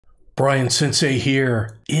Brian Sensei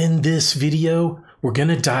here. In this video, we're going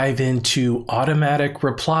to dive into automatic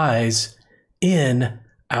replies in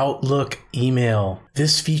Outlook email.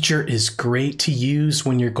 This feature is great to use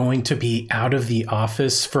when you're going to be out of the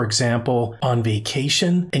office, for example, on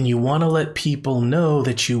vacation, and you want to let people know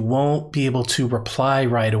that you won't be able to reply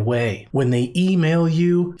right away. When they email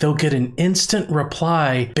you, they'll get an instant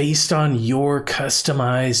reply based on your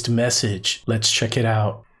customized message. Let's check it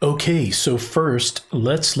out. Okay, so first,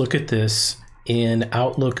 let's look at this in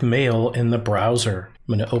Outlook Mail in the browser.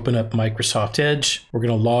 I'm going to open up Microsoft Edge. We're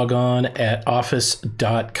going to log on at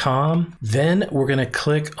office.com. Then we're going to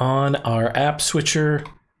click on our app switcher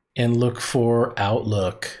and look for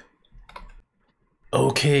Outlook.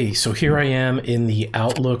 Okay, so here I am in the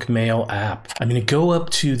Outlook Mail app. I'm going to go up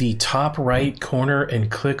to the top right corner and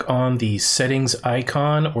click on the settings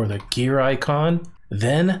icon or the gear icon.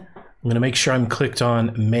 Then I'm going to make sure I'm clicked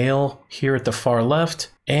on Mail here at the far left,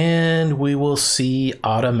 and we will see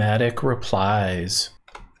automatic replies.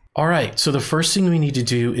 All right, so the first thing we need to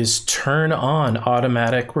do is turn on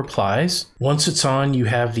automatic replies. Once it's on, you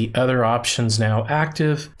have the other options now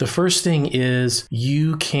active. The first thing is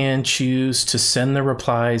you can choose to send the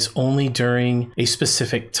replies only during a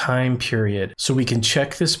specific time period. So we can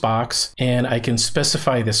check this box and I can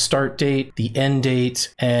specify the start date, the end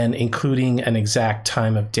date, and including an exact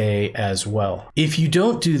time of day as well. If you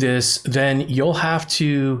don't do this, then you'll have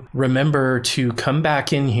to remember to come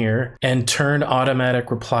back in here and turn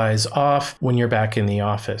automatic replies off when you're back in the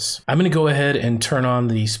office. I'm going to go ahead and turn on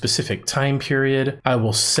the specific time period. I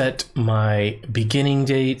will set my beginning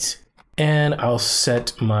date and I'll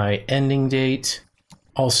set my ending date.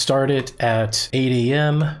 I'll start it at 8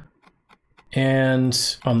 a.m.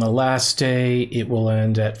 and on the last day it will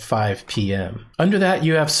end at 5 p.m. Under that,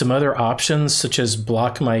 you have some other options such as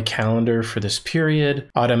block my calendar for this period,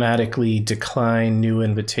 automatically decline new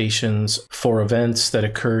invitations for events that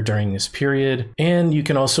occur during this period, and you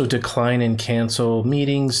can also decline and cancel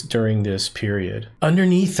meetings during this period.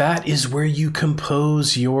 Underneath that is where you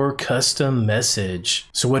compose your custom message.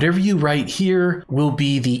 So whatever you write here will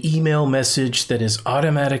be the email message that is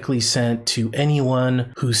automatically sent to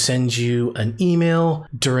anyone who sends you an email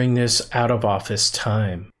during this out of office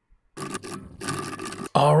time.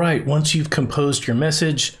 All right, once you've composed your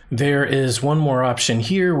message, there is one more option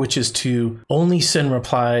here, which is to only send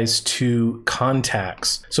replies to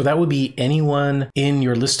contacts. So that would be anyone in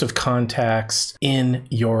your list of contacts in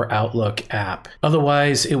your Outlook app.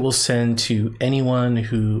 Otherwise, it will send to anyone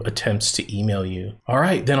who attempts to email you. All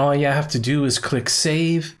right, then all you have to do is click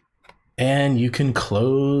Save, and you can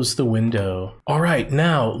close the window. All right,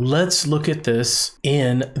 now let's look at this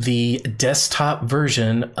in the desktop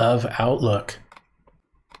version of Outlook.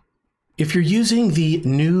 If you're using the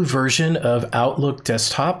new version of Outlook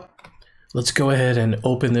Desktop, let's go ahead and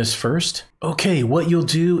open this first. Okay, what you'll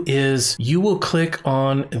do is you will click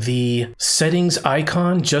on the settings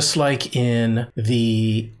icon just like in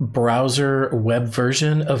the browser web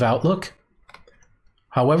version of Outlook.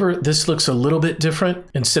 However, this looks a little bit different.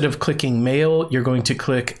 Instead of clicking Mail, you're going to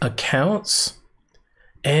click Accounts,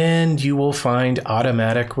 and you will find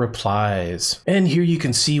Automatic Replies. And here you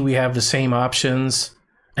can see we have the same options.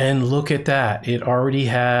 And look at that. It already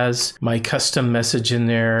has my custom message in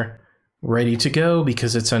there ready to go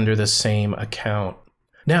because it's under the same account.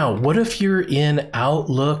 Now, what if you're in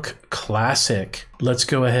Outlook Classic? Let's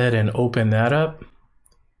go ahead and open that up.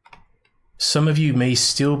 Some of you may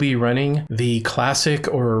still be running the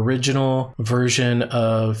classic or original version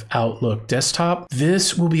of Outlook Desktop.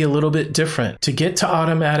 This will be a little bit different. To get to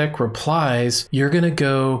automatic replies, you're going to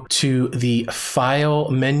go to the File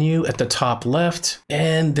menu at the top left,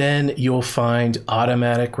 and then you'll find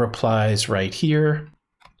automatic replies right here.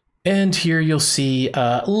 And here you'll see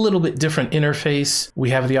a little bit different interface.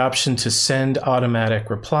 We have the option to send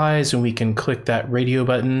automatic replies, and we can click that radio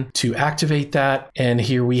button to activate that. And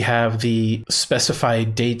here we have the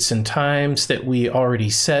specified dates and times that we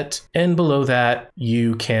already set. And below that,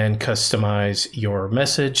 you can customize your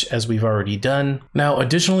message as we've already done. Now,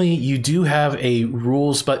 additionally, you do have a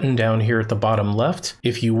rules button down here at the bottom left.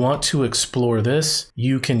 If you want to explore this,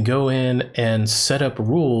 you can go in and set up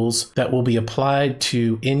rules that will be applied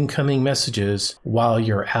to incoming messages while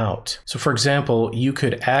you're out. So for example, you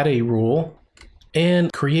could add a rule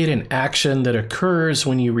and create an action that occurs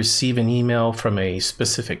when you receive an email from a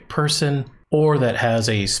specific person or that has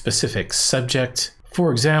a specific subject.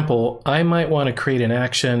 For example, I might want to create an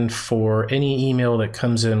action for any email that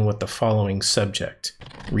comes in with the following subject: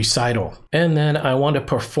 recital. And then I want to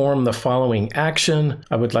perform the following action.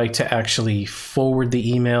 I would like to actually forward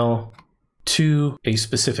the email to a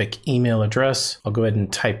specific email address. I'll go ahead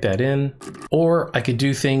and type that in. Or I could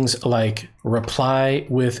do things like reply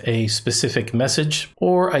with a specific message,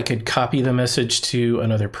 or I could copy the message to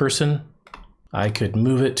another person. I could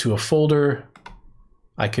move it to a folder.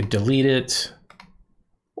 I could delete it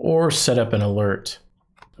or set up an alert.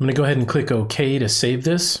 I'm going to go ahead and click OK to save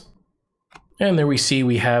this. And there we see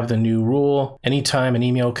we have the new rule. Anytime an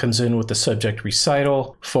email comes in with the subject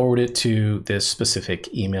recital, forward it to this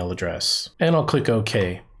specific email address. And I'll click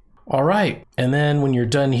OK. All right. And then when you're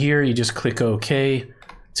done here, you just click OK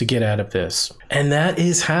to get out of this. And that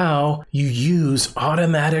is how you use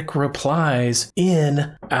automatic replies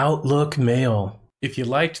in Outlook Mail. If you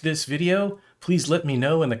liked this video, please let me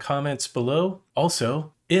know in the comments below.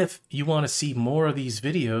 Also, if you want to see more of these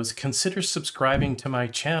videos, consider subscribing to my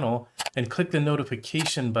channel and click the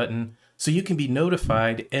notification button so you can be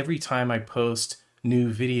notified every time I post new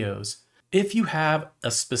videos. If you have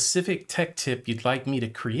a specific tech tip you'd like me to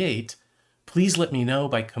create, please let me know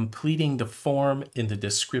by completing the form in the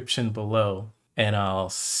description below. And I'll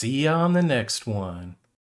see you on the next one.